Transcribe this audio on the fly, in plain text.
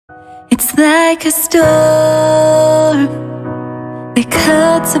It's like a storm that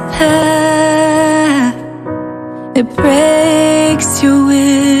cuts a path. It breaks your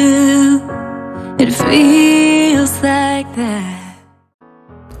will. It feels like that.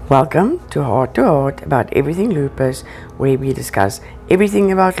 Welcome to Heart about everything lupus, where we discuss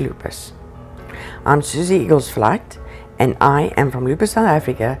everything about lupus. I'm Susie Eagles Flight, and I am from Lupus South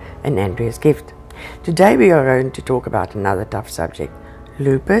Africa and Andrea's Gift. Today we are going to talk about another tough subject: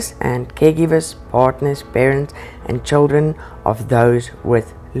 lupus and caregivers, partners, parents and children of those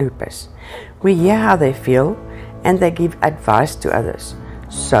with lupus. We hear how they feel and they give advice to others.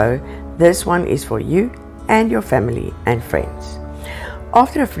 So this one is for you and your family and friends.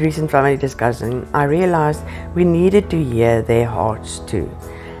 After a recent family discussion, I realized we needed to hear their hearts too.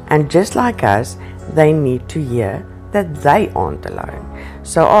 And just like us, they need to hear that they aren't alone.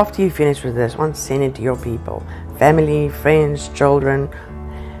 So after you finish with this one, send it to your people, family, friends, children,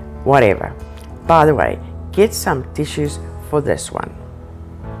 whatever. By the way, get some tissues for this one.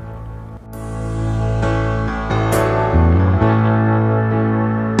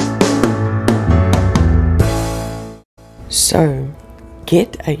 So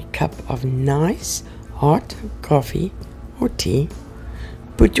get a cup of nice hot coffee or tea,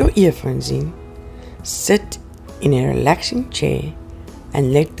 put your earphones in, sit in a relaxing chair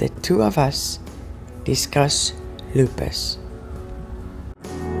and let the two of us discuss lupus.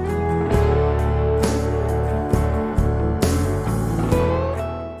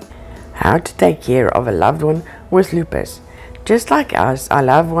 How to take care of a loved one with lupus. Just like us, our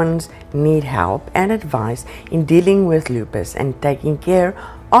loved ones need help and advice in dealing with lupus and taking care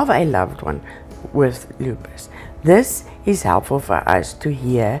of a loved one with lupus. This is helpful for us to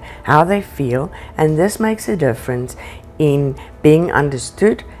hear how they feel, and this makes a difference in being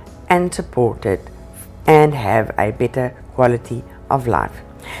understood and supported and have a better quality of life.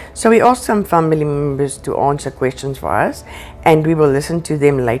 So we asked some family members to answer questions for us, and we will listen to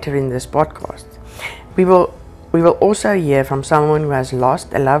them later in this podcast. We will also hear from someone who has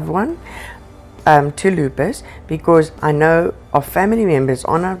lost a loved one to lupus, because I know of family members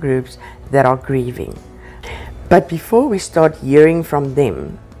on our groups that are grieving. But before we start hearing from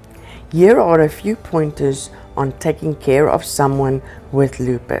them, here are a few pointers on taking care of someone with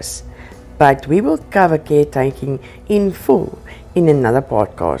lupus. But we will cover caretaking in full in another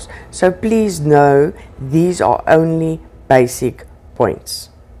podcast. So please know these are only basic points.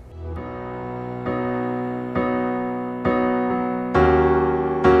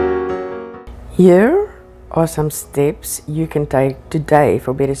 Here are some steps you can take today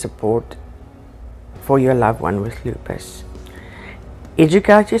for better support for your loved one with lupus.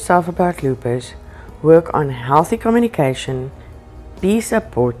 Educate yourself about lupus, work on healthy communication, be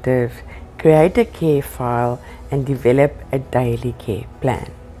supportive, create a care file and develop a daily care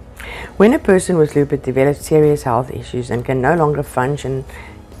plan. When a person with lupus develops serious health issues and can no longer function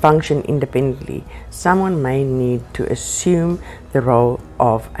independently, someone may need to assume the role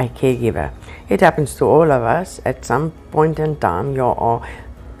of a caregiver. It happens to all of us. At some point in time, you are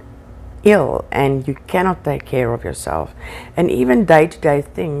ill and you cannot take care of yourself. And even day-to-day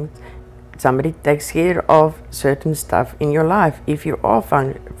things, somebody takes care of certain stuff in your life if you are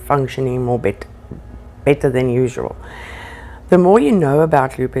functioning more better than usual. The more you know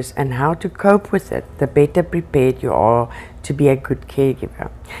about lupus and how to cope with it, the better prepared you are to be a good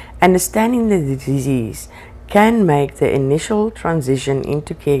caregiver. Understanding the disease can make the initial transition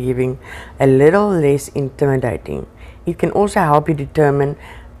into caregiving a little less intimidating. It can also help you determine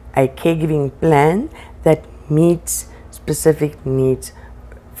a caregiving plan that meets specific needs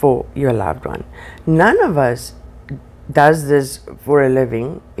for your loved one. None of us does this for a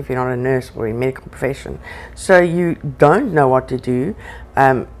living if you're not a nurse or in medical profession, so you don't know what to do.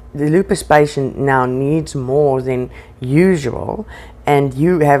 The lupus patient now needs more than usual and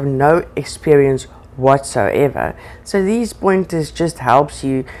you have no experience whatsoever, so these pointers just helps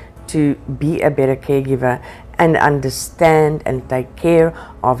you to be a better caregiver and understand and take care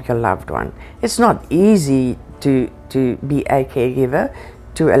of your loved one. It's not easy to be a caregiver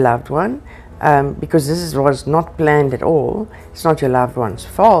to a loved one, because this was not planned at all. It's not your loved one's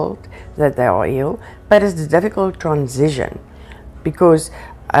fault that they are ill, but it's a difficult transition because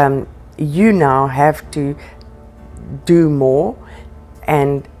you now have to do more,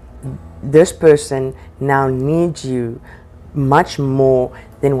 and this person now needs you much more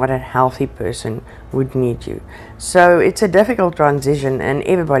than what a healthy person would need you. So it's a difficult transition and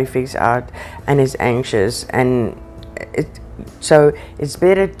everybody freaks out and is anxious, and so it's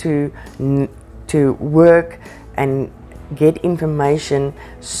better to work and get information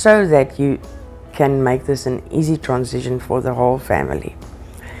so that you can make this an easy transition for the whole family.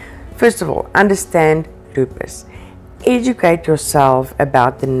 First of all, understand lupus. Educate yourself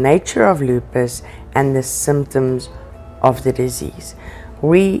about the nature of lupus and the symptoms of the disease.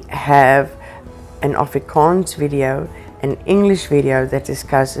 We have an Afrikaans video, an English video that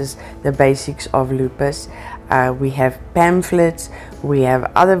discusses the basics of lupus. We have pamphlets, we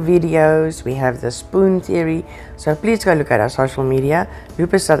have other videos, we have the spoon theory. So please go look at our social media,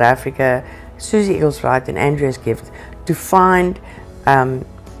 Lupus South Africa, Susie Eagleswright and Andrea's Gift, to find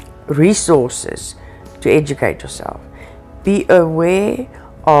resources to educate yourself. Be aware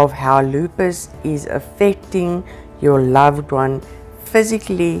of how lupus is affecting your loved one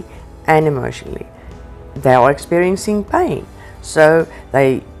physically and emotionally. They are experiencing pain, so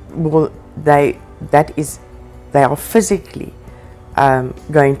they are physically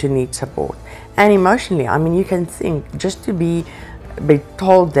going to need support, and emotionally, I mean, you can think, just to be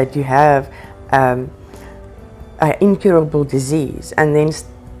told that you have an incurable disease and then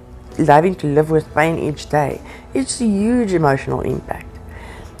having to live with pain each day, it's a huge emotional impact.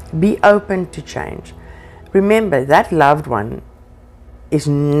 Be open to change. Remember, that loved one is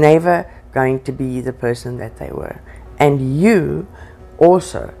never going to be the person that they were, and you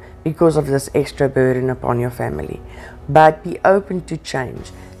also, because of this extra burden upon your family. But be open to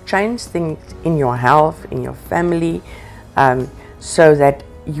change. Change things in your health, in your family, so that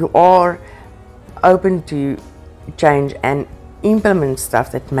you are open to change and implement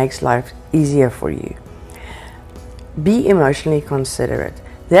stuff that makes life easier for you. Be emotionally considerate.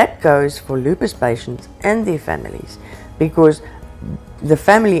 That goes for lupus patients and their families, because the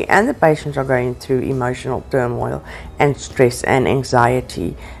family and the patients are going through emotional turmoil and stress and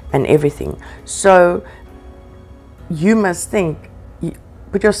anxiety and everything. So you must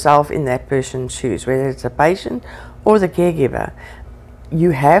put yourself in that person's shoes, whether it's a patient or the caregiver.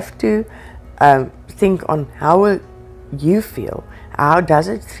 You have to think on how will you feel, how does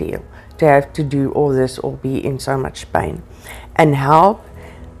it feel to have to do all this or be in so much pain, and help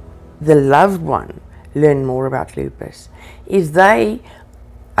the loved one learn more about lupus. If they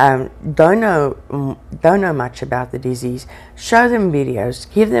don't know much about the disease, show them videos,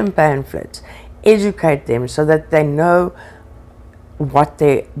 give them pamphlets, educate them so that they know what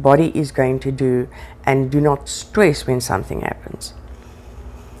their body is going to do and do not stress when something happens.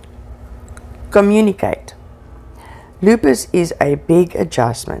 Communicate. Lupus is a big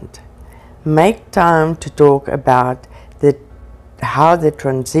adjustment. Make time to talk about how the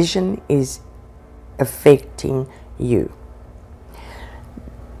transition is affecting you.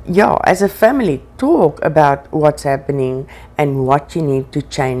 Yeah, as a family, talk about what's happening and what you need to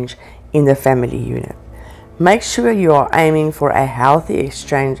change in the family unit. Make sure you are aiming for a healthy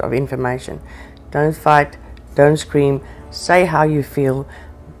exchange of information. Don't fight, don't scream, say how you feel,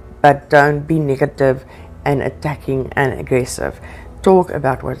 but don't be negative and attacking and aggressive. Talk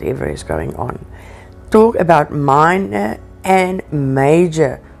about whatever is going on. Talk about minor and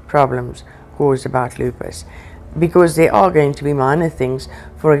major problems caused about lupus, because there are going to be minor things.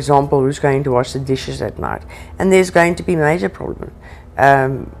 For example, who's going to wash the dishes at night, and there's going to be major problems.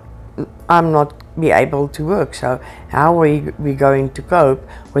 I'm not be able to work, so how are we going to cope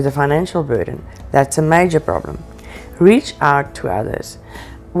with the financial burden? That's a major problem. Reach out to others,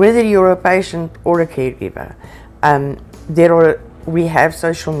 whether you're a patient or a caregiver. We have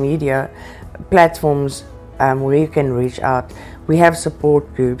social media platforms where you can reach out. We have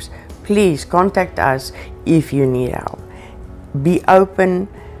support groups. Please contact us if you need help. Be open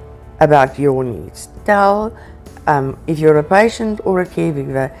about your needs. Tell, if you're a patient or a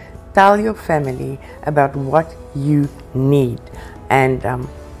caregiver, tell your family about what you need, and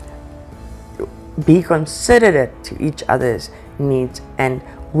be considerate to each other's needs, and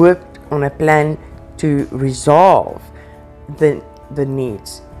work on a plan to resolve the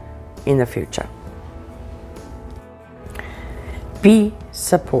needs in the future. Be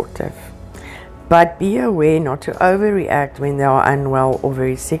supportive, but be aware not to overreact when they are unwell or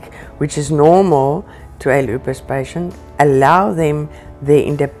very sick, which is normal to a lupus patient. Allow them their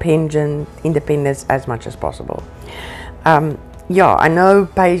independence as much as possible. Yeah, I know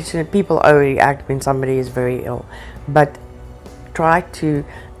people overreact when somebody is very ill, but try to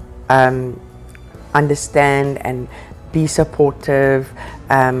understand and be supportive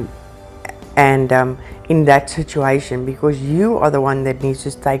in that situation, because you are the one that needs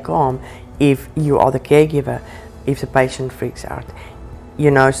to stay calm if you are the caregiver, if the patient freaks out,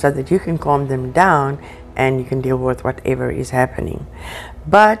 so that you can calm them down and you can deal with whatever is happening.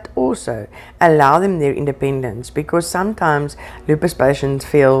 But also allow them their independence, because sometimes lupus patients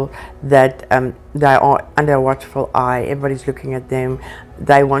feel that they are under a watchful eye, everybody's looking at them,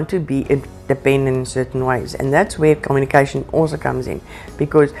 they want to be independent in certain ways, and that's where communication also comes in,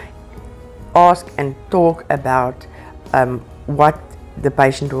 because ask and talk about what the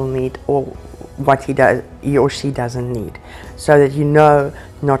patient will need or what he or she doesn't need, so that you know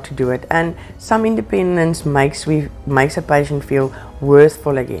not to do it. And some independence makes a patient feel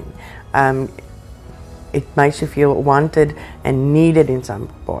worthful again. It makes you feel wanted and needed in some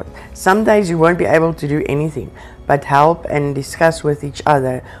part. Some days you won't be able to do anything, but help and discuss with each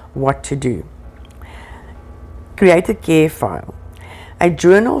other what to do. Create a care file. A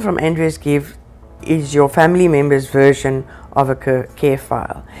journal from Andrea's Gift is your family member's version of a care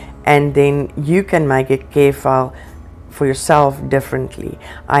file, and then you can make a care file for yourself differently.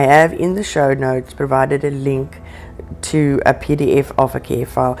 I have in the show notes provided a link to a PDF of a care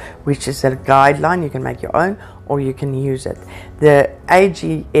file, which is a guideline. You can make your own or you can use it. The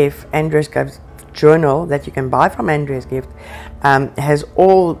AGF, Andrea's Gift journal, that you can buy from Andrea's Gift has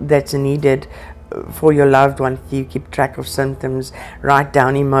all that's needed for your loved one. You keep track of symptoms, write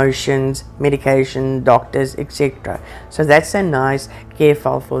down emotions, medication, doctors, etc. So that's a nice care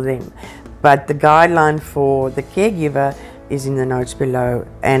file for them. But the guideline for the caregiver is in the notes below,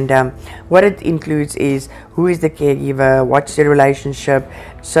 and what it includes is who is the caregiver, what's the relationship,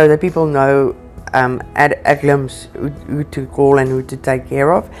 so that people know at a glimpse who to call and who to take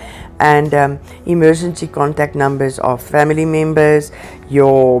care of, and emergency contact numbers of family members,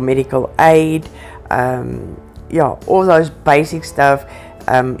 your medical aid, all those basic stuff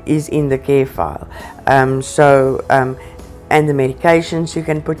is in the care file. And the medications you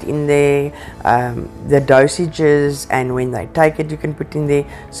can put in there, the dosages, and when they take it you can put in there.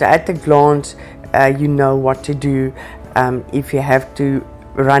 So at a glance you know what to do if you have to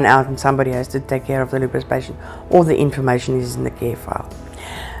run out and somebody has to take care of the lupus patient. All the information is in the care file.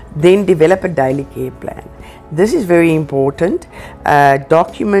 Then develop a daily care plan. This is very important.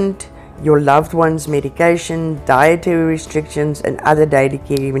 Document your loved one's medication, dietary restrictions, and other daily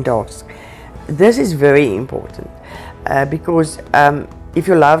caregiving tasks. This is very important. Because if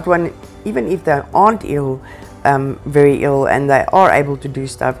your loved one, even if they aren't very ill, and they are able to do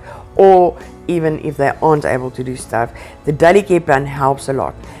stuff, or even if they aren't able to do stuff, the daily care plan helps a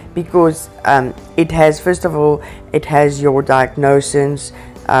lot, because it has, first of all, it has your diagnosis,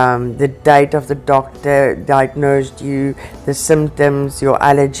 the date of the doctor diagnosed you, the symptoms, your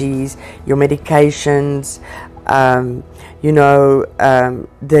allergies, your medications,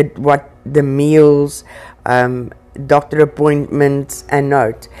 the meals, doctor appointments, and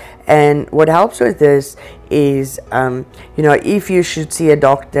notes. And what helps with this is if you should see a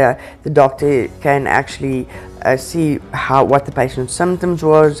doctor, the doctor can actually see what the patient's symptoms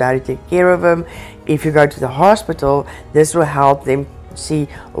was, how to take care of them. If you go to the hospital, this will help them see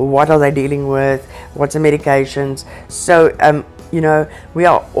what are they dealing with, what's the medications. So we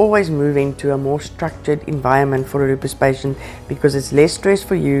are always moving to a more structured environment for a lupus patient, because it's less stress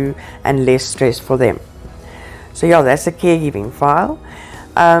for you and less stress for them. So that's a caregiving file.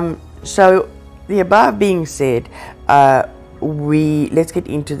 So the above being said, let's get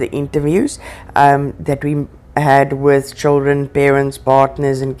into the interviews that we had with children, parents,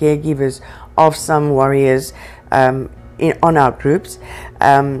 partners, and caregivers of some warriors on our groups,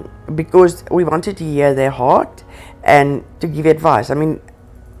 because we wanted to hear their heart and to give advice. I mean,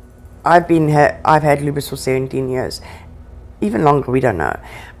 I've had lupus for 17 years, even longer, we don't know.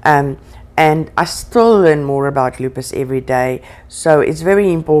 And I still learn more about lupus every day. So it's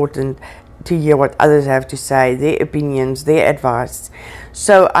very important to hear what others have to say, their opinions, their advice.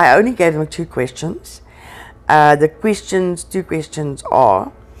 So I only gave them 2 questions. The two questions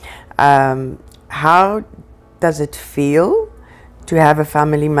are, how does it feel to have a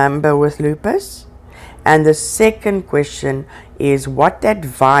family member with lupus? And the second question is, what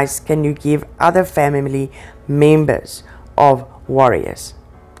advice can you give other family members of warriors?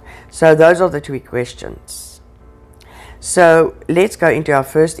 So those are the 2 questions. So let's go into our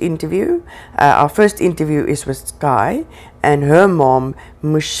first interview. Our first interview is with Sky, and her mom,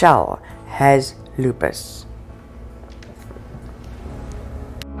 Michelle, has lupus.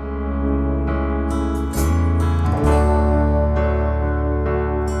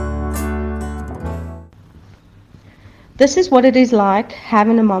 This is what it is like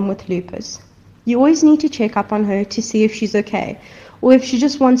having a mom with lupus. You always need to check up on her to see if she's okay, or if she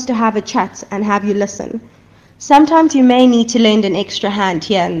just wants to have a chat and have you listen. Sometimes you may need to lend an extra hand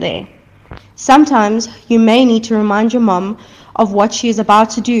here and there. Sometimes you may need to remind your mom of what she is about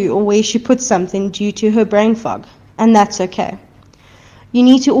to do or where she put something due to her brain fog, and that's okay. You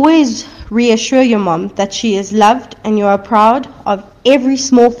need to always reassure your mom that she is loved and you are proud of every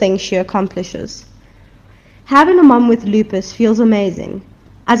small thing she accomplishes. Having a mom with lupus feels amazing,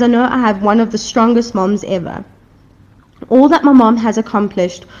 as I know I have one of the strongest moms ever. All that my mom has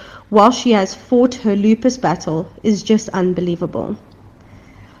accomplished while she has fought her lupus battle is just unbelievable.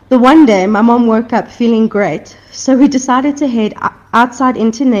 The one day my mom woke up feeling great, so we decided to head outside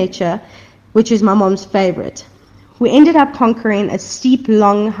into nature, which is my mom's favorite. We ended up conquering a steep,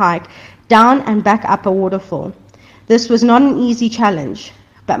 long hike down and back up a waterfall. This was not an easy challenge,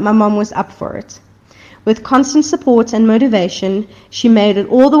 but my mom was up for it. With constant support and motivation, she made it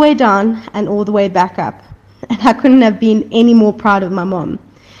all the way down and all the way back up. And I couldn't have been any more proud of my mom.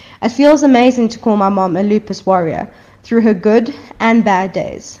 It feels amazing to call my mom a lupus warrior through her good and bad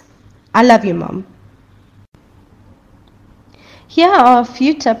days. I love you, Mom. Here are a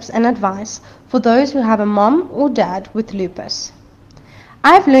few tips and advice for those who have a mom or dad with lupus.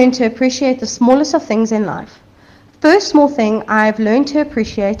 I've learned to appreciate the smallest of things in life. First small thing I've learned to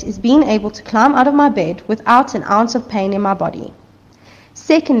appreciate is being able to climb out of my bed without an ounce of pain in my body.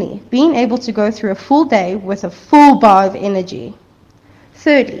 Secondly, being able to go through a full day with a full bar of energy.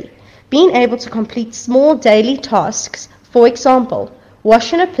 Thirdly, being able to complete small daily tasks, for example,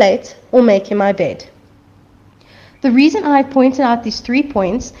 washing a plate or making my bed. The reason I pointed out these 3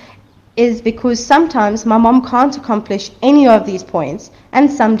 points is because sometimes my mom can't accomplish any of these points, and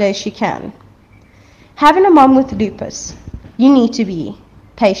some days she can. Having a mom with lupus, you need to be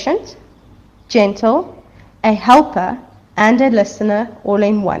patient, gentle, a helper, and a listener all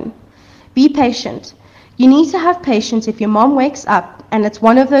in one. Be patient. You need to have patience if your mom wakes up and it's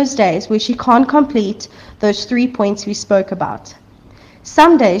one of those days where she can't complete those 3 points we spoke about.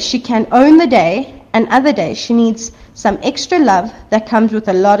 Some days she can own the day, and other days she needs some extra love that comes with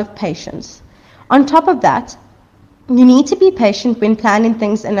a lot of patience. On top of that, you need to be patient when planning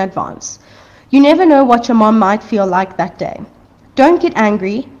things in advance. You never know what your mom might feel like that day. Don't get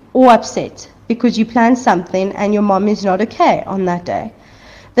angry or upset because you planned something and your mom is not okay on that day.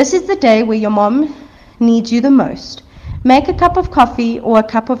 This is the day where your mom needs you the most. Make a cup of coffee or a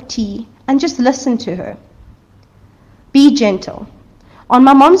cup of tea and just listen to her. Be gentle. On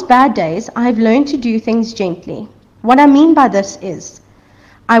my mom's bad days, I've learned to do things gently. What I mean by this is,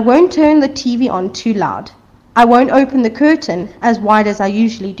 I won't turn the TV on too loud. I won't open the curtain as wide as I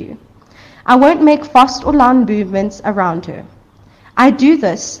usually do. I won't make fast or loud movements around her. I do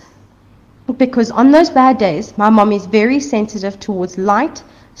this because on those bad days, my mom is very sensitive towards light,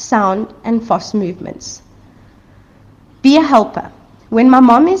 sound, and fast movements. Be a helper. When my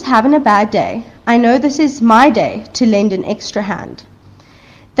mom is having a bad day, I know this is my day to lend an extra hand.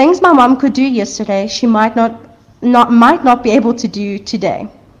 Things my mom could do yesterday, she might not be able to do today.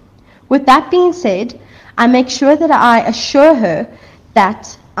 With that being said, I make sure that I assure her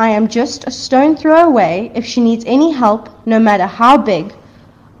that I am just a stone throw away if she needs any help, no matter how big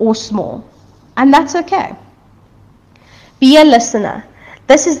or small. And that's okay. Be a listener.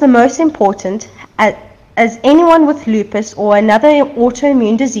 This is the most important, as anyone with lupus or another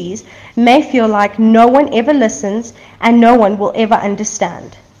autoimmune disease may feel like no one ever listens and no one will ever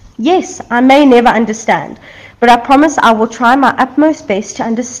understand. Yes, I may never understand, but I promise I will try my utmost best to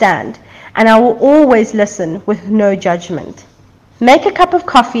understand, and I will always listen with no judgment. Make a cup of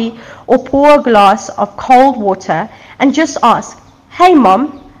coffee or pour a glass of cold water and just ask, "Hey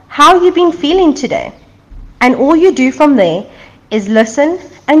Mom, how have you been feeling today?" And all you do from there is listen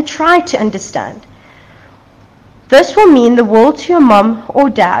and try to understand. This will mean the world to your mom or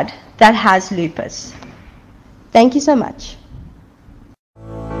dad that has lupus. Thank you so much.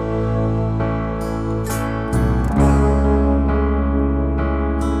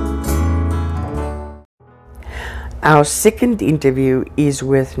 Our second interview is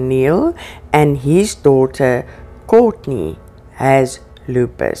with Neil, and his daughter Courtney has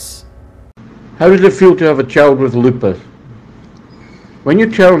lupus. How does it feel to have a child with lupus? When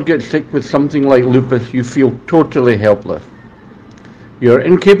your child gets sick with something like lupus, you feel totally helpless. You are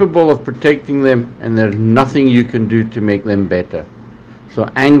incapable of protecting them, and there's nothing you can do to make them better. So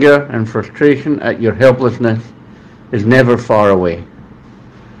anger and frustration at your helplessness is never far away.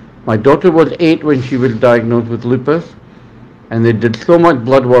 My daughter was 8 when she was diagnosed with lupus, and they did so much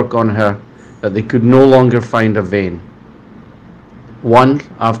blood work on her that they could no longer find a vein. Once,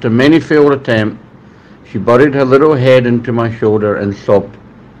 after many failed attempts, she buried her little head into my shoulder and sobbed,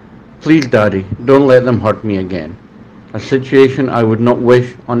 "Please, Daddy, don't let them hurt me again," a situation I would not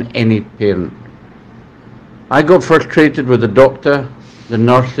wish on any parent. I got frustrated with the doctor, the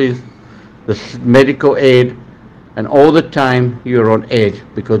nurses, the medical aid, and all the time you're on edge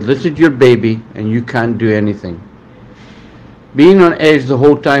because this is your baby and you can't do anything. Being on edge the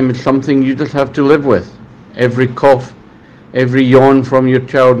whole time is something you just have to live with. Every cough, every yawn from your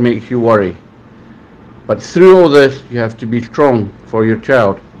child makes you worry. But through all this, you have to be strong for your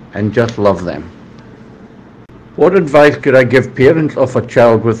child and just love them. What advice could I give parents of a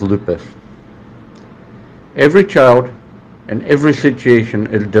child with lupus? Every child and every situation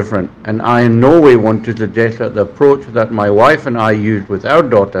is different, and I in no way want to suggest that the approach that my wife and I used with our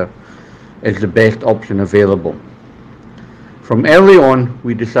daughter is the best option available. From early on,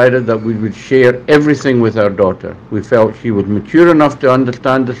 we decided that we would share everything with our daughter. We felt she was mature enough to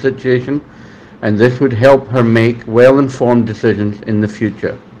understand the situation, and this would help her make well-informed decisions in the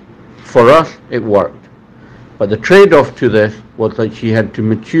future. For us, it worked. But the trade-off to this was that she had to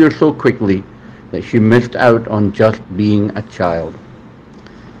mature so quickly that she missed out on just being a child.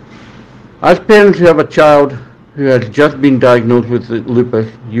 As parents who have a child who has just been diagnosed with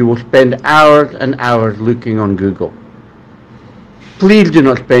lupus, you will spend hours and hours looking on Google. Please do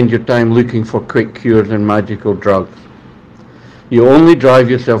not spend your time looking for quick cures and magical drugs. You only drive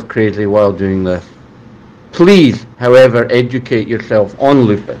yourself crazy while doing this. Please, however, educate yourself on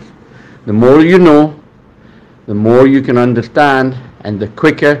lupus. The more you know, the more you can understand, and the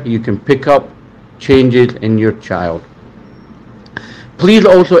quicker you can pick up changes in your child. Please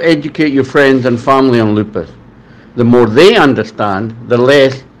also educate your friends and family on lupus. The more they understand, the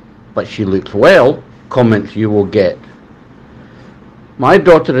less, but she looks well, comments you will get. My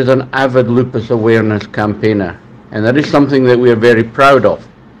daughter is an avid lupus awareness campaigner, and that is something that we are very proud of.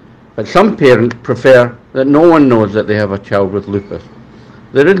 But some parents prefer that no one knows that they have a child with lupus.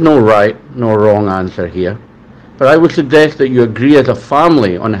 There is no right nor wrong answer here, but I would suggest that you agree as a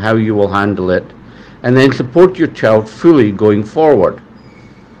family on how you will handle it, and then support your child fully going forward.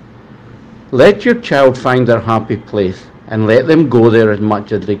 Let your child find their happy place, and let them go there as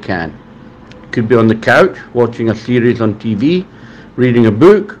much as they can. It could be on the couch, watching a series on TV, reading a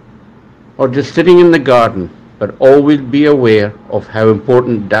book, or just sitting in the garden, but always be aware of how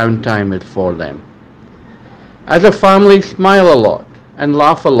important downtime is for them. As a family, smile a lot and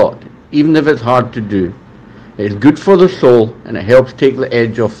laugh a lot, even if it's hard to do. It is good for the soul, and it helps take the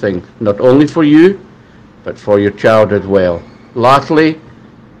edge off things, not only for you, but for your child as well. Lastly,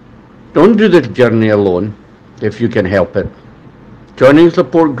 don't do this journey alone if you can help it. Joining a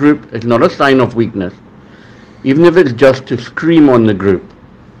support group is not a sign of weakness, even if it's just to scream on the group.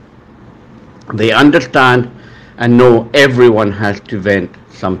 They understand and know everyone has to vent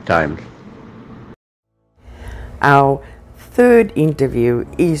sometimes. Our third interview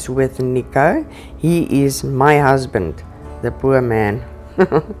is with Nico. He is my husband, the poor man.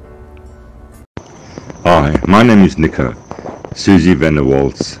 Hi, my name is Nico, Susie van der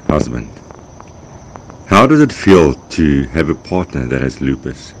Walt's husband. How does it feel to have a partner that has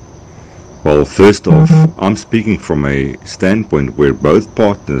lupus? Well, first off, I'm speaking from a standpoint where both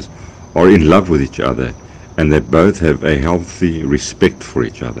partners are in love with each other and they both have a healthy respect for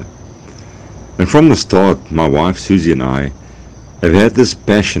each other. And from the start, my wife Susie and I have had this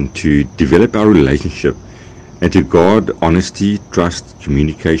passion to develop our relationship and to guard honesty, trust,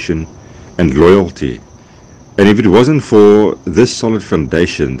 communication, and loyalty. And if it wasn't for this solid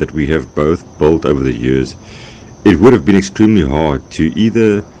foundation that we have both built over the years, it would have been extremely hard to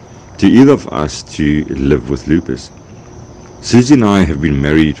either of us to live with lupus. Susie and I have been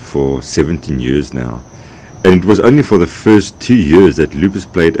married for 17 years now, and it was only for the first 2 years that lupus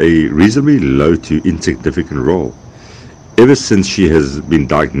played a reasonably low to insignificant role. Ever since she has been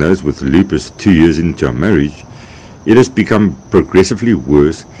diagnosed with lupus 2 years into our marriage, it has become progressively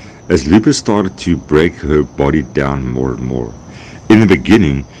worse as lupus started to break her body down more and more. In the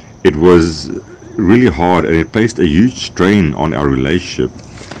beginning, it was really hard, and it placed a huge strain on our relationship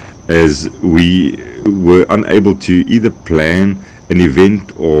as we were unable to either plan an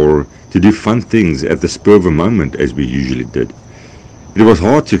event or to do fun things at the spur of a moment as we usually did. It was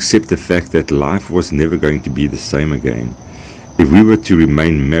hard to accept the fact that life was never going to be the same again if we were to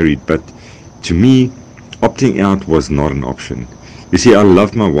remain married, but to me, opting out was not an option. You see, I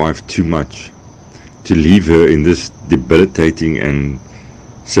loved my wife too much to leave her in this debilitating and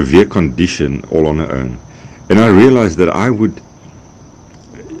severe condition all on her own. And I realized that I would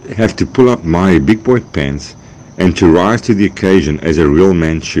have to pull up my big boy pants and to rise to the occasion as a real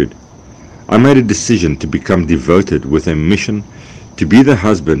man should. I made a decision to become devoted with a mission to be the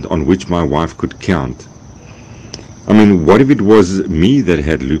husband on which my wife could count. I mean, what if it was me that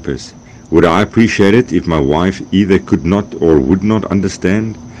had lupus? Would I appreciate it if my wife either could not or would not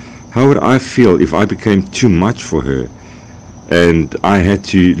understand? How would I feel if I became too much for her and I had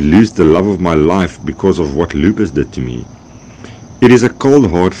to lose the love of my life because of what lupus did to me? It is a cold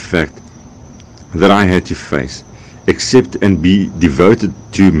hard fact that I had to face, accept and be devoted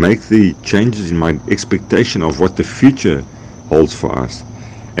to make the changes in my expectation of what the future holds for us,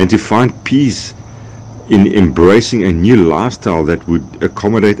 and to find peace in embracing a new lifestyle that would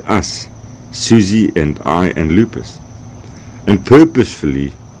accommodate us Susie and I and Lupus, and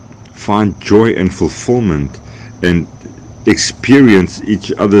purposefully find joy and fulfillment and experience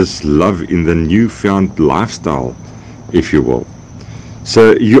each other's love in the newfound lifestyle, if you will.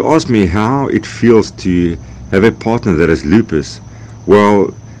 So you ask me how it feels to have a partner that has lupus.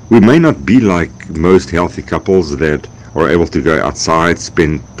 Well, we may not be like most healthy couples that are able to go outside,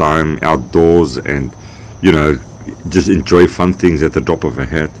 spend time outdoors, and, just enjoy fun things at the drop of a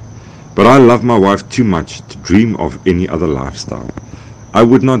hat. But I love my wife too much to dream of any other lifestyle. I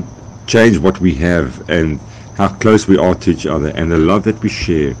would not change what we have and how close we are to each other and the love that we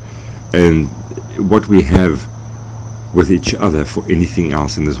share and what we have with each other for anything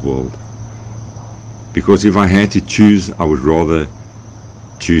else in this world. Because if I had to choose, I would rather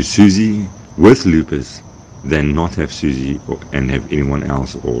choose Susie with lupus than not have Susie and have anyone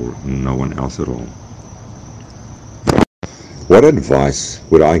else or no one else at all. What advice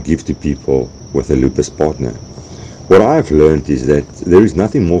would I give to people with a lupus partner? What I've learned is that there is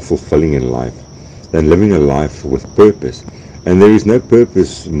nothing more fulfilling in life than living a life with purpose, and there is no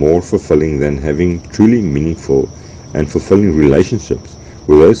purpose more fulfilling than having truly meaningful and fulfilling relationships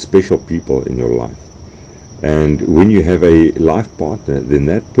with those special people in your life. And when you have a life partner, then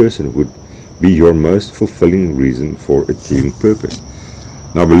that person would be your most fulfilling reason for achieving purpose.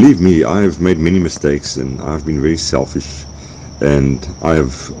 Now, believe me, I have made many mistakes and I've been very selfish, and I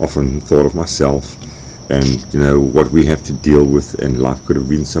have often thought of myself and what we have to deal with, and life could have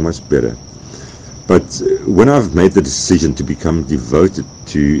been so much better. But when I've made the decision to become devoted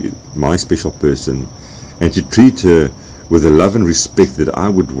to my special person and to treat her with the love and respect that I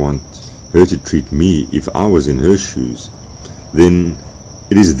would want her to treat me if I was in her shoes, then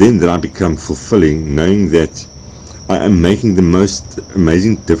it is then that I become fulfilling, knowing that I am making the most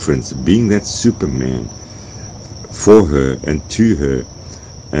amazing difference, being that Superman for her and to her,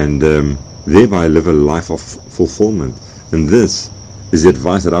 and thereby live a life of fulfillment. And this is the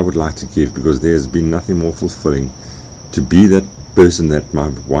advice that I would like to give, because there has been nothing more fulfilling to be that person that my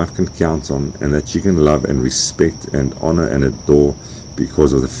wife can count on and that she can love and respect and honor and adore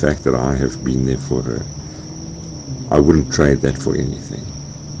because of the fact that I have been there for her. I wouldn't trade that for anything.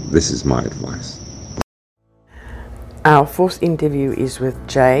 This is my advice. Our fourth interview is with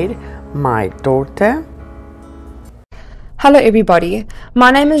Jade, my daughter. Hello everybody, my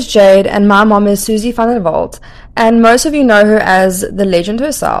name is Jade and my mom is Susie van der Walt, and most of you know her as the legend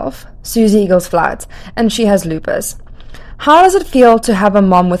herself, Susie Eagles Flight, and she has lupus. How does it feel to have a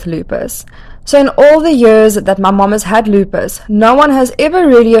mom with lupus? So in all the years that my mom has had lupus, no one has ever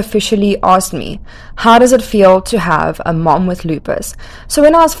really officially asked me, how does it feel to have a mom with lupus? So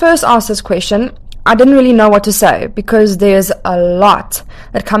when I was first asked this question, I didn't really know what to say, because there's a lot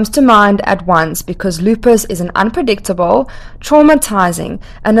that comes to mind at once, because lupus is an unpredictable, traumatizing,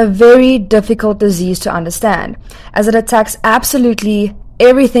 and a very difficult disease to understand, as it attacks absolutely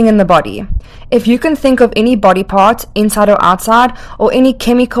everything in the body. If you can think of any body part, inside or outside, or any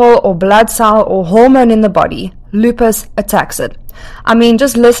chemical or blood cell or hormone in the body, lupus attacks it. I mean,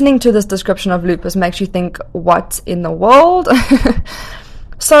 just listening to this description of lupus makes you think, what in the world?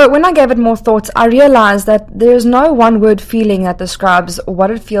 So when I gave it more thought, I realized that there is no one-word feeling that describes what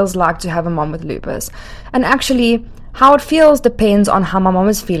it feels like to have a mom with lupus. And actually, how it feels depends on how my mom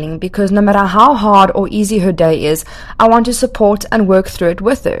is feeling, because no matter how hard or easy her day is, I want to support and work through it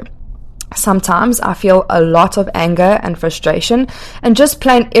with her. Sometimes I feel a lot of anger and frustration and just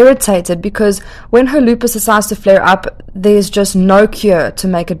plain irritated, because when her lupus decides to flare up, there's just no cure to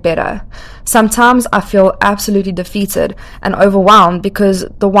make it better. Sometimes I feel absolutely defeated and overwhelmed, because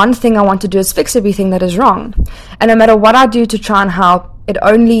the one thing I want to do is fix everything that is wrong. And no matter what I do to try and help, it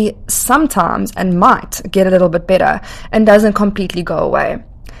only sometimes and might get a little bit better and doesn't completely go away.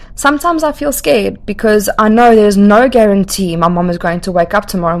 Sometimes I feel scared, because I know there's no guarantee my mom is going to wake up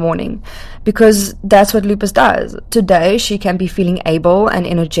tomorrow morning, because that's what lupus does. Today she can be feeling able and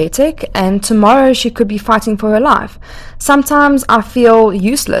energetic, and tomorrow she could be fighting for her life. Sometimes I feel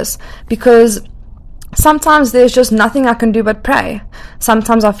useless, because sometimes there's just nothing I can do but pray.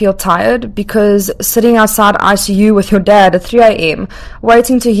 Sometimes I feel tired, because sitting outside ICU with your dad at 3 a.m.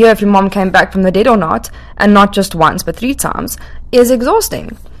 waiting to hear if your mom came back from the dead or not, and not just once but 3 times, is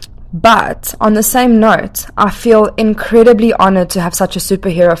exhausting. But on the same note, I feel incredibly honored to have such a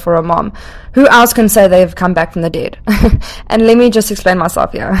superhero for a mom. Who else can say they've come back from the dead? And let me just explain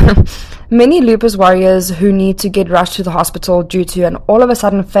myself here. Many lupus warriors who need to get rushed to the hospital due to an all of a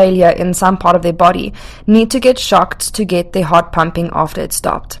sudden failure in some part of their body need to get shocked to get their heart pumping after it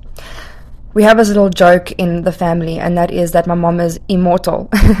stopped. We have this little joke in the family, and that is that my mom is immortal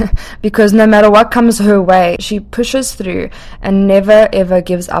because no matter what comes her way, she pushes through and never ever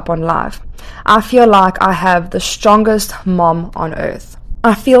gives up on life. I feel like I have the strongest mom on earth.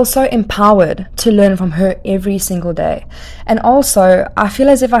 I feel so empowered to learn from her every single day. And also, I feel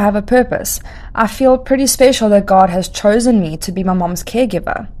as if I have a purpose. I feel pretty special that God has chosen me to be my mom's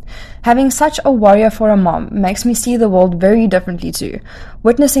caregiver. Having such a warrior for a mom makes me see the world very differently too.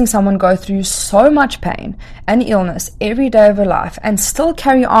 Witnessing someone go through so much pain and illness every day of her life and still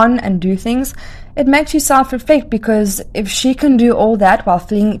carry on and do things, it makes you self-reflect, because if she can do all that while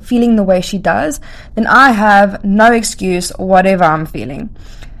feeling the way she does, then I have no excuse whatever I'm feeling.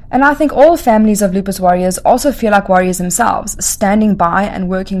 And I think all families of lupus warriors also feel like warriors themselves, standing by and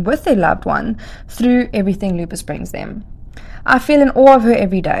working with their loved one through everything lupus brings them. I feel in awe of her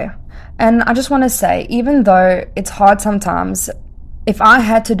every day. And I just want to say, even though it's hard sometimes, if I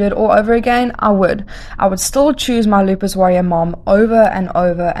had to do it all over again, I would. I would still choose my lupus warrior mom over and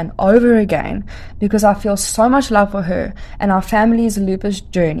over and over again, because I feel so much love for her, and our family's lupus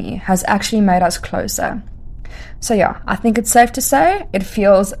journey has actually made us closer. So yeah, I think it's safe to say it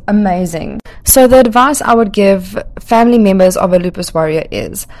feels amazing. So the advice I would give family members of a lupus warrior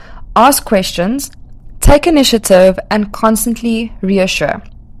is: ask questions, take initiative, and constantly reassure.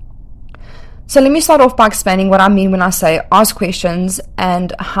 So let me start off by explaining what I mean when I say ask questions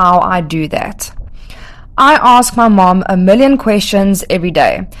and how I do that. I ask my mom a million questions every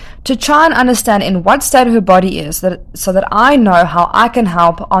day to try and understand in what state her body is, so that I know how I can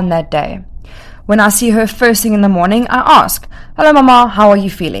help on that day. When I see her first thing in the morning, I ask, "Hello mama, how are you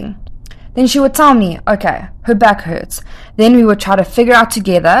feeling?" Then she would tell me, okay, her back hurts. Then we would try to figure out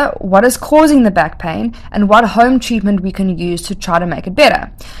together what is causing the back pain and what home treatment we can use to try to make it better.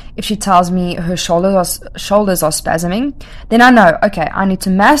 If she tells me her shoulders are spasming, then I know, okay, I need to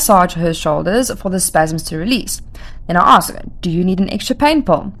massage her shoulders for the spasms to release. Then I ask, do you need an extra pain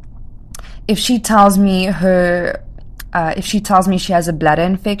pill? If she tells me she has a bladder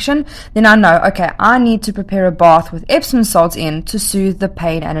infection, then I know, okay, I need to prepare a bath with Epsom salts in to soothe the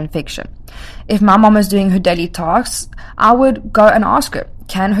pain and infection. If my mom is doing her daily tasks, I would go and ask her,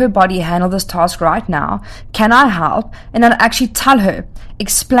 can her body handle this task right now? Can I help? And I'd actually tell her,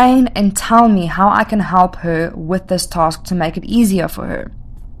 explain and tell me how I can help her with this task to make it easier for her.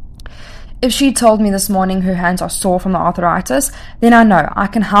 If she told me this morning her hands are sore from the arthritis, then I know I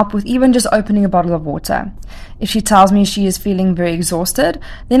can help with even just opening a bottle of water. If she tells me she is feeling very exhausted,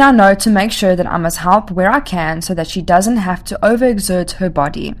 then I know to make sure that I must help where I can so that she doesn't have to overexert her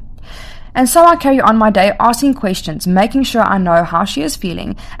body. And so I carry on my day asking questions, making sure I know how she is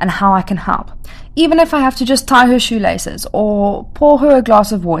feeling and how I can help. Even if I have to just tie her shoelaces, or pour her a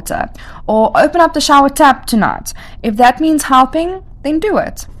glass of water, or open up the shower tap tonight. If that means helping, then do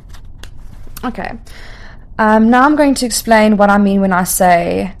it. Okay, now I'm going to explain what I mean when I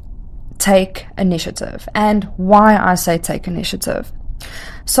say take initiative and why I say take initiative.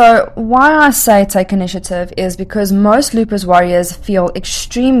 So why I say take initiative is because most lupus warriors feel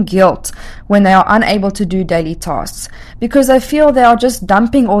extreme guilt when they are unable to do daily tasks, because they feel they are just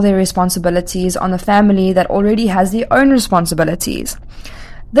dumping all their responsibilities on the family that already has their own responsibilities.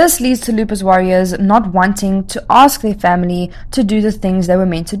 This leads to lupus warriors not wanting to ask their family to do the things they were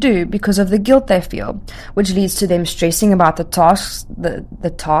meant to do because of the guilt they feel, which leads to them stressing about the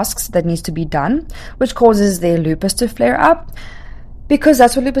tasks that needs to be done, which causes their lupus to flare up. Because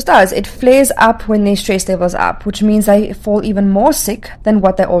that's what lupus does. It flares up when their stress level's up, which means they fall even more sick than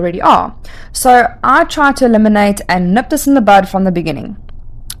what they already are. So I try to eliminate and nip this in the bud from the beginning.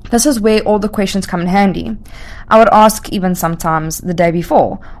 This is where all the questions come in handy. I would ask even sometimes the day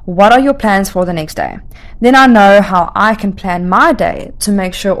before, what are your plans for the next day? Then I know how I can plan my day to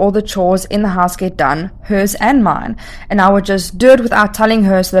make sure all the chores in the house get done, hers and mine. And I would just do it without telling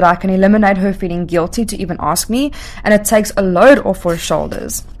her so that I can eliminate her feeling guilty to even ask me, and it takes a load off her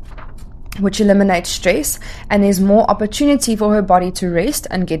shoulders, which eliminates stress, and there's more opportunity for her body to rest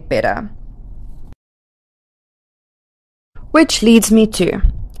and get better. Which leads me to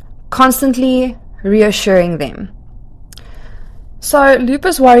constantly reassuring them. So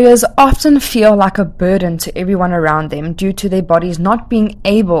lupus warriors often feel like a burden to everyone around them due to their bodies not being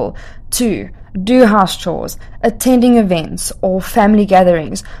able to do house chores, attending events or family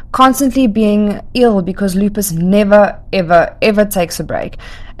gatherings, constantly being ill because lupus never, ever, ever takes a break.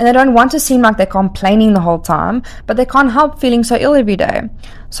 And they don't want to seem like they're complaining the whole time, but they can't help feeling so ill every day.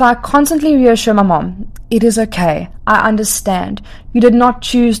 So I constantly reassure my mom, it is okay, I understand. You did not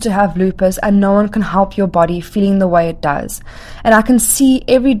choose to have lupus and no one can help your body feeling the way it does. And I can see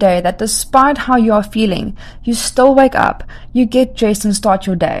every day that despite how you are feeling, you still wake up, you get dressed and start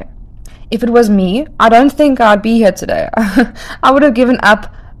your day. If it was me, I don't think I'd be here today. I would have given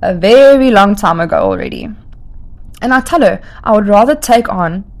up a very long time ago already. And I tell her I would rather take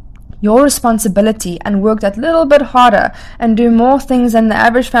on your responsibility and work that little bit harder and do more things than the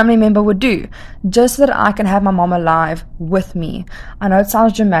average family member would do, just so that I can have my mom alive with me. I know it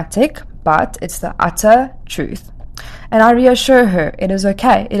sounds dramatic, but it's the utter truth. And I reassure her it is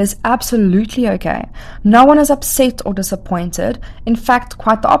okay. It is absolutely okay. No one is upset or disappointed. In fact,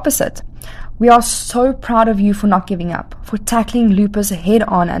 quite the opposite. We are so proud of you for not giving up, for tackling lupus head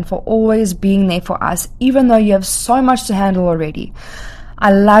on, and for always being there for us, even though you have so much to handle already.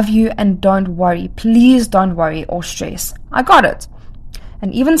 I love you, and don't worry. Please don't worry or stress. I got it.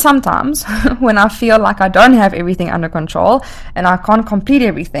 And even sometimes, when I feel like I don't have everything under control and I can't complete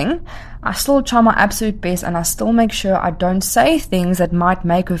everything, I still try my absolute best, and I still make sure I don't say things that might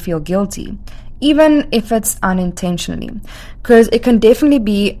make her feel guilty, even if it's unintentionally, because it can definitely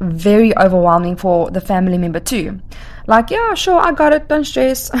be very overwhelming for the family member too. Like, yeah, sure, I got it, don't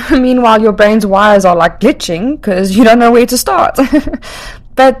stress. Meanwhile, your brain's wires are like glitching because you don't know where to start.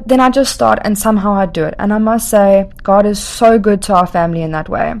 But then I just start, and somehow I do it. And I must say, God is so good to our family in that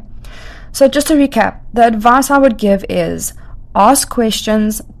way. So just to recap, the advice I would give is ask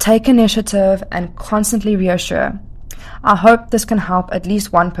questions, take initiative, and constantly reassure. I hope this can help at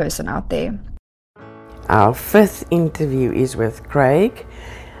least one person out there. Our fifth interview is with Craig.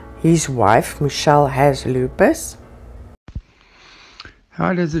 His wife, Michelle, has lupus.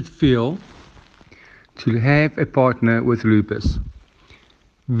 How does it feel to have a partner with lupus?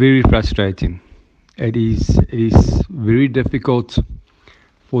 Very frustrating. It is very difficult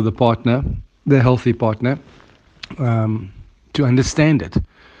for the partner, the healthy partner, to understand it.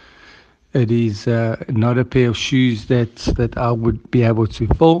 It is not a pair of shoes that I would be able to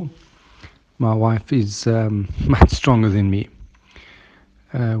fill. My wife is much stronger than me.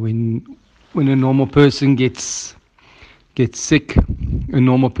 When a normal person gets sick, a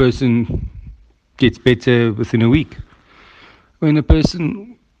normal person gets better within a week. When a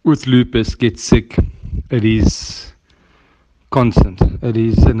person with lupus gets sick, it is constant. It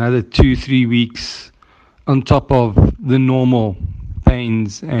is another 2-3 weeks on top of the normal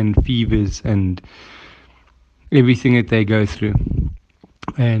pains and fevers and everything that they go through.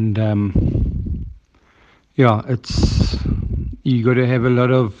 And it's you got to have a lot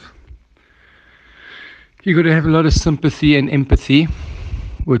of sympathy and empathy,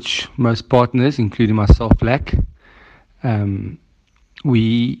 which most partners, including myself, lack.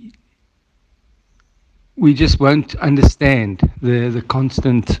 We just won't understand the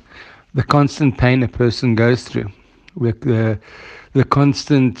constant pain a person goes through, with the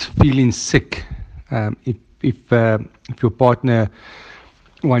constant feeling sick. If your partner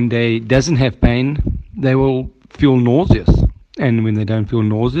one day doesn't have pain, they will feel nauseous, and when they don't feel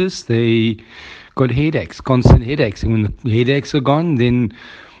nauseous, they got headaches, constant headaches, and when the headaches are gone, then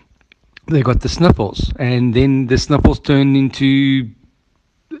they got the sniffles, and then the sniffles turn into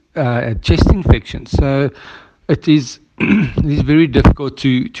a chest infection. So it is very difficult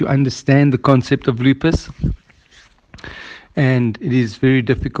to understand the concept of lupus, and it is very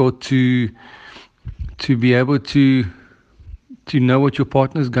difficult to be able to know what your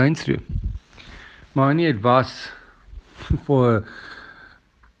partner is going through. My only advice for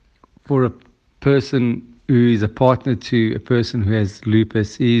a person who is a partner to a person who has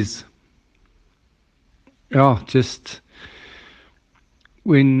lupus is, just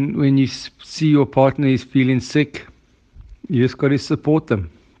when you see your partner is feeling sick, you just got to support them,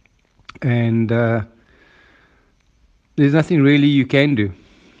 and there's nothing really you can do.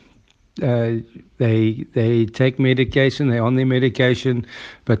 They take medication, they're on their medication,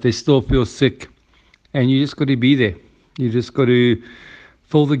 but they still feel sick, and you just got to be there. You just got to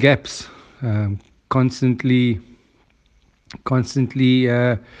fill the gaps, constantly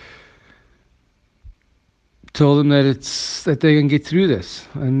tell them that they can get through this,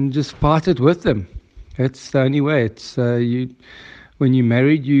 and just fight it with them. That's the only way. It's when you're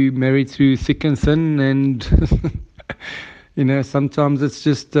married through thick and thin, and sometimes it's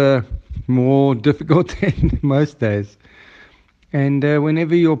just more difficult than most days. And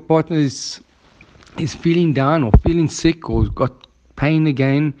whenever your partner is feeling down or feeling sick or got pain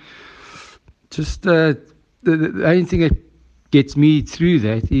again, just the only thing that gets me through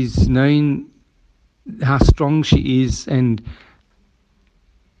that is knowing how strong she is, and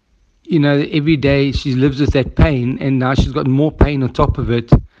every day she lives with that pain, and now she's got more pain on top of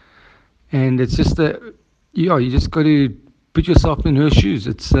it, and it's just you just got to put yourself in her shoes.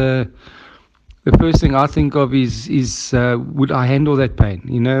 It's the first thing I think of is would I handle that pain?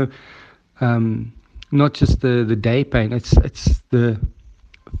 Not just the day pain. It's the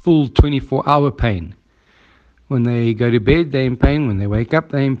full 24-hour pain. When they go to bed, they're in pain. When they wake up,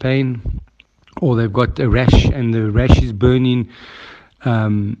 they're in pain. Or they've got a rash and the rash is burning.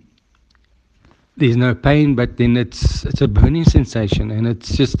 There's no pain, but then it's a burning sensation, and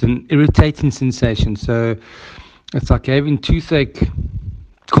it's just an irritating sensation. So it's like having toothache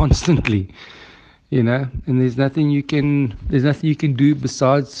constantly, and there's nothing you can do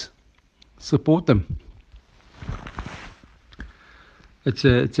besides support them. It's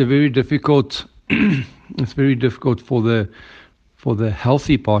a very difficult it's very difficult for the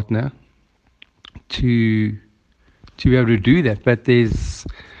healthy partner to be able to do that. But there's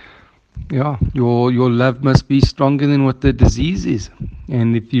your love must be stronger than what the disease is.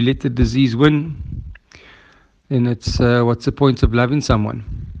 And if you let the disease win, then it's what's the point of loving someone?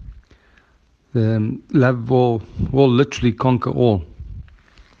 The love will literally conquer all.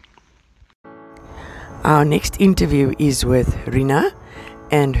 Our next interview is with Rina,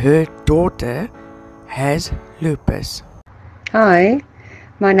 and her daughter has lupus. Hi,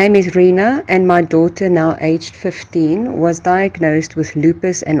 my name is Rina, and my daughter, now aged 15, was diagnosed with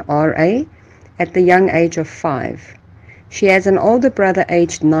lupus and RA at the young age of 5. She has an older brother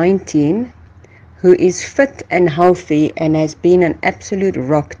aged 19 who is fit and healthy and has been an absolute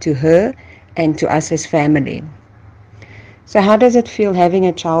rock to her and to us as family. So how does it feel having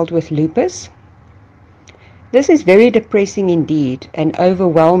a child with lupus? This is very depressing indeed, and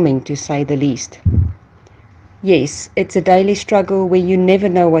overwhelming to say the least. Yes, it's a daily struggle where you never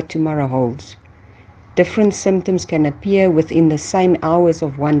know what tomorrow holds. Different symptoms can appear within the same hours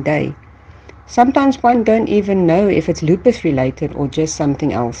of one day. Sometimes one don't even know if it's lupus related or just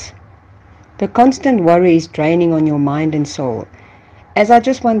something else. The constant worry is draining on your mind and soul, as I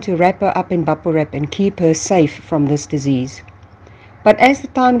just want to wrap her up in bubble wrap and keep her safe from this disease. But as the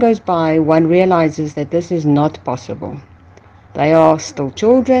time goes by, one realizes that this is not possible. They are still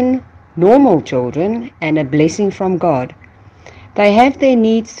children, normal children, and a blessing from God. They have their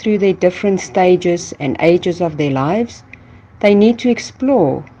needs through their different stages and ages of their lives. They need to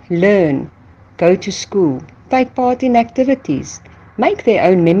explore, learn, go to school, take part in activities, make their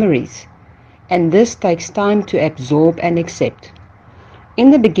own memories. And this takes time to absorb and accept.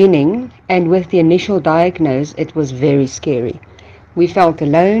 In the beginning, and with the initial diagnosis, it was very scary. We felt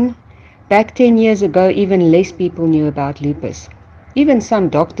alone. Back 10 years ago, even less people knew about lupus. Even some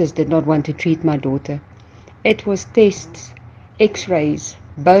doctors did not want to treat my daughter. It was tests, x-rays,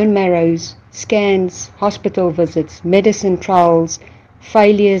 bone marrows, scans, hospital visits, medicine trials,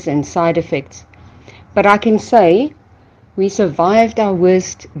 failures and side effects. But I can say we survived our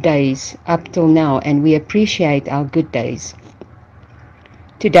worst days up till now, and we appreciate our good days.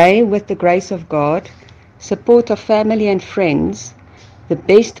 Today, with the grace of God, support of family and friends, the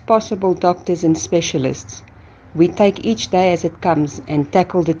best possible doctors and specialists, we take each day as it comes and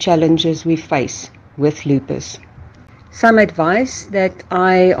tackle the challenges we face with lupus. Some advice that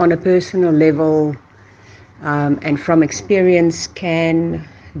I, on a personal level and from experience, can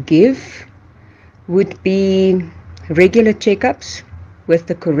give would be regular checkups with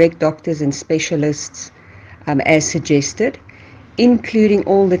the correct doctors and specialists as suggested, including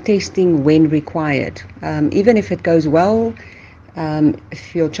all the testing when required. Even if it goes well,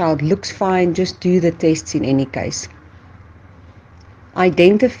 if your child looks fine, just do the tests in any case.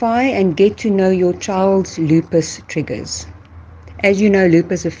 Identify and get to know your child's lupus triggers. As you know,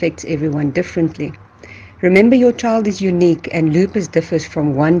 lupus affects everyone differently. Remember, your child is unique and lupus differs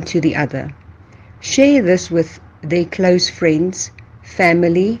from one to the other. Share this with their close friends,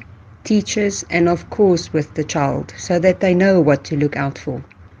 family, teachers, and of course with the child, so that they know what to look out for.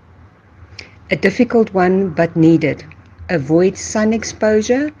 A difficult one, but needed. Avoid sun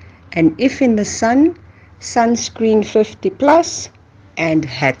exposure, and if in the sun, sunscreen 50 plus and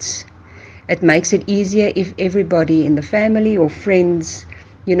hats. It makes it easier if everybody in the family or friends,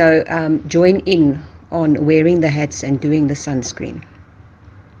 join in on wearing the hats and doing the sunscreen.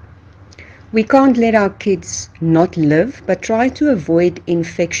 We can't let our kids not live, but try to avoid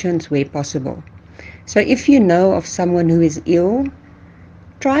infections where possible. So if you know of someone who is ill,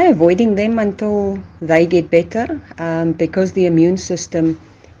 try avoiding them until they get better, because the immune system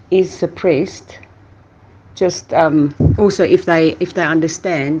is suppressed. Just also if they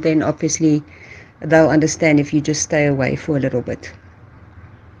understand, then obviously they'll understand if you just stay away for a little bit.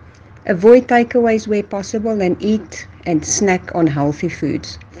 Avoid takeaways where possible and eat and snack on healthy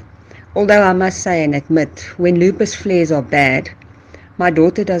foods. Although I must say and admit, when lupus flares are bad, my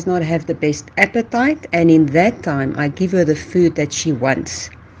daughter does not have the best appetite, and in that time I give her the food that she wants,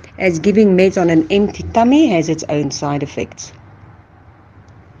 as giving meds on an empty tummy has its own side effects.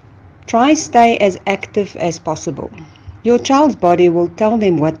 Try stay as active as possible. Your child's body will tell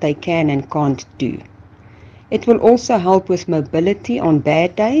them what they can and can't do. It will also help with mobility on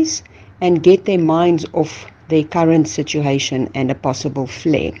bad days and get their minds off their current situation and a possible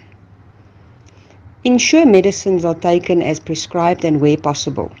flare. Ensure medicines are taken as prescribed and where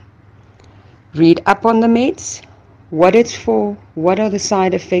possible. Read up on the meds, what it's for, what are the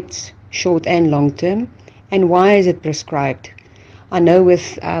side effects, short and long term, and why is it prescribed. I know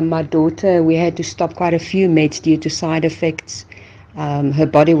with my daughter, we had to stop quite a few meds due to side effects. Her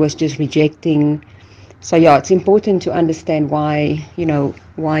body was just rejecting. So yeah, it's important to understand why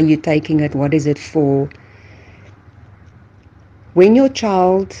you're taking it, what is it for. When your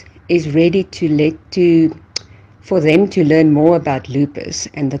child is ready for them to learn more about lupus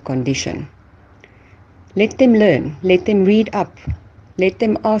and the condition, let them learn, let them read up, let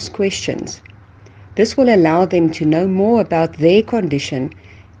them ask questions. This will allow them to know more about their condition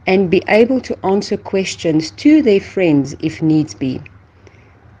and be able to answer questions to their friends if needs be.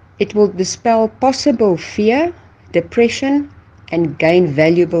 It will dispel possible fear, depression, and gain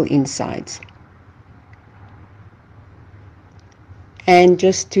valuable insights. And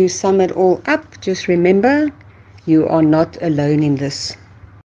just to sum it all up, just remember, you are not alone in this.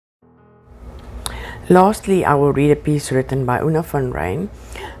 Lastly, I will read a piece written by Una van Rijn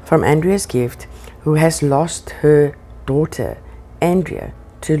from Andrea's Gift, who has lost her daughter, Andrea,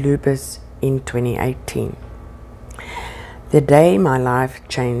 to lupus in 2018. The day my life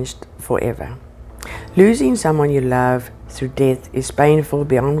changed forever. Losing someone you love through death is painful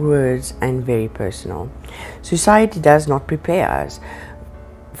beyond words and very personal. Society does not prepare us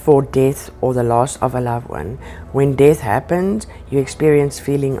for death or the loss of a loved one. When death happens, you experience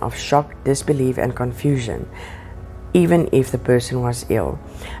feeling of shock, disbelief and confusion, even if the person was ill.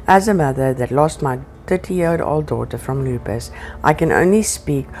 As a mother that lost my 30-year-old daughter from lupus, I can only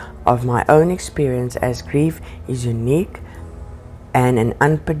speak of my own experience, as grief is unique and an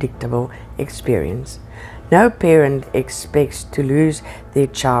unpredictable experience. No parent expects to lose their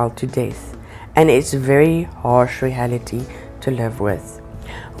child to death, and it's a very harsh reality to live with.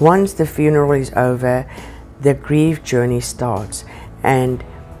 Once the funeral is over, the grief journey starts, and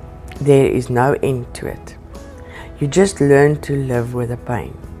there is no end to it. You just learn to live with the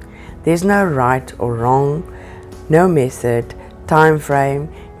pain. There's no right or wrong, no method, time frame.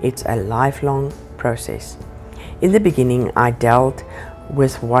 It's a lifelong process. In the beginning, I dealt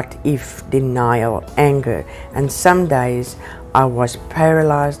with what if, denial, anger, and some days I was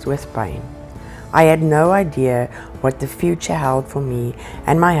paralyzed with pain. I had no idea what the future held for me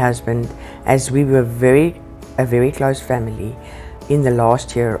and my husband, as we were a very close family in the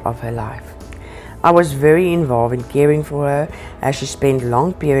last year of her life. I was very involved in caring for her as she spent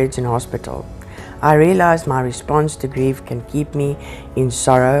long periods in hospital. I realized my response to grief can keep me in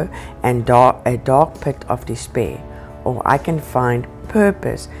sorrow and a dark pit of despair, or I can find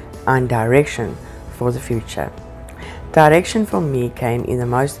purpose and direction for the future. Direction for me came in the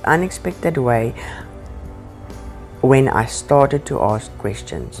most unexpected way when I started to ask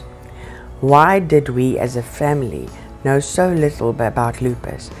questions. Why did we as a family know so little about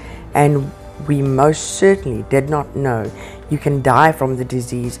lupus? And we most certainly did not know you can die from the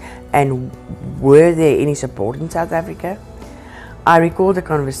disease. And were there any support in South Africa? I recall the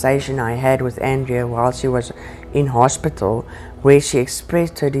conversation I had with Andrea while she was in hospital, where she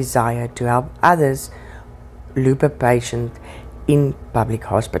expressed her desire to help others lupus patients in public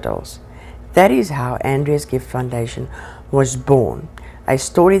hospitals. That is how Andrea's Gift Foundation was born, a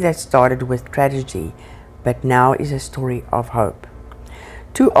story that started with tragedy, but now is a story of hope.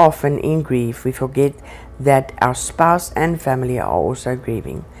 Too often in grief, we forget that our spouse and family are also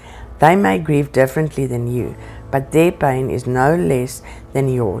grieving. They may grieve differently than you, but their pain is no less than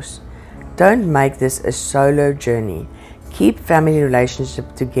yours. Don't make this a solo journey. Keep family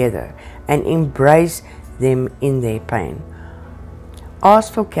relationships together and embrace them in their pain.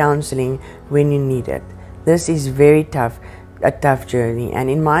 Ask for counseling when you need it. This is a tough journey, and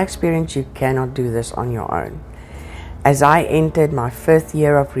in my experience, you cannot do this on your own. As I entered my 5th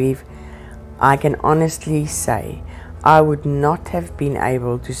year of grief, I can honestly say I would not have been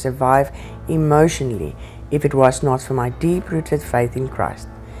able to survive emotionally if it was not for my deep-rooted faith in Christ.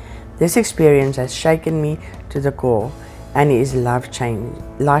 This experience has shaken me to the core and is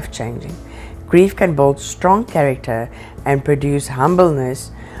life-changing. Grief can build strong character and produce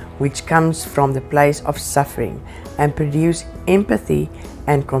humbleness, which comes from the place of suffering, and produce empathy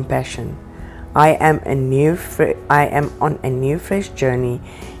and compassion. I am on a new fresh journey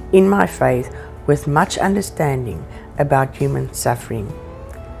in my faith with much understanding about human suffering.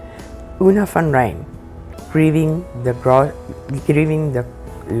 Una van Rijn, grieving the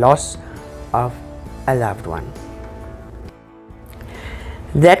loss of a loved one.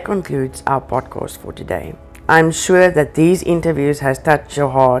 That concludes our podcast for today. I'm sure that these interviews has touched your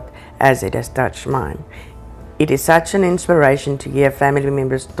heart as it has touched mine. It is such an inspiration to hear family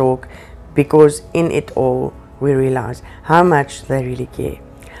members talk, because in it all we realize how much they really care.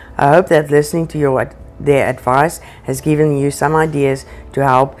 I hope that listening to their advice has given you some ideas to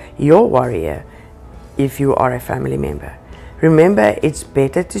help your warrior if you are a family member. Remember, it's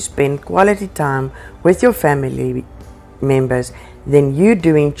better to spend quality time with your family members than you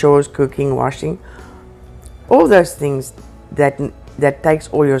doing chores, cooking, washing, all those things that takes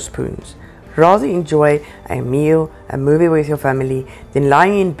all your spoons. Rather enjoy a meal, a movie with your family, than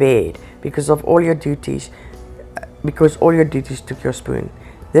lying in bed because all your duties took your spoon.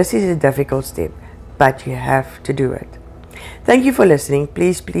 This is a difficult step, but you have to do it. Thank you for listening.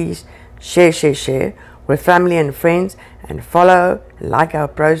 Please share with family and friends, and follow and like our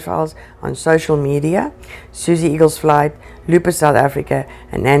profiles on social media: Susie Eagles Flight, Lupus South Africa,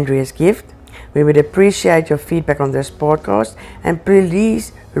 and Andrea's Gift. We would appreciate your feedback on this podcast, and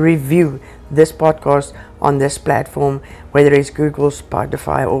please review this podcast on this platform, whether it's Google,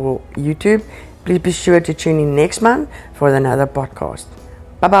 Spotify, or YouTube. Please be sure to tune in next month for another podcast.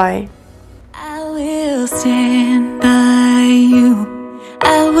 Bye-bye. I will stand by you.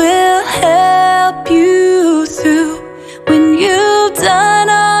 I will help you through when you've done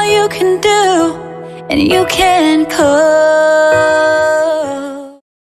all you can do, and you can call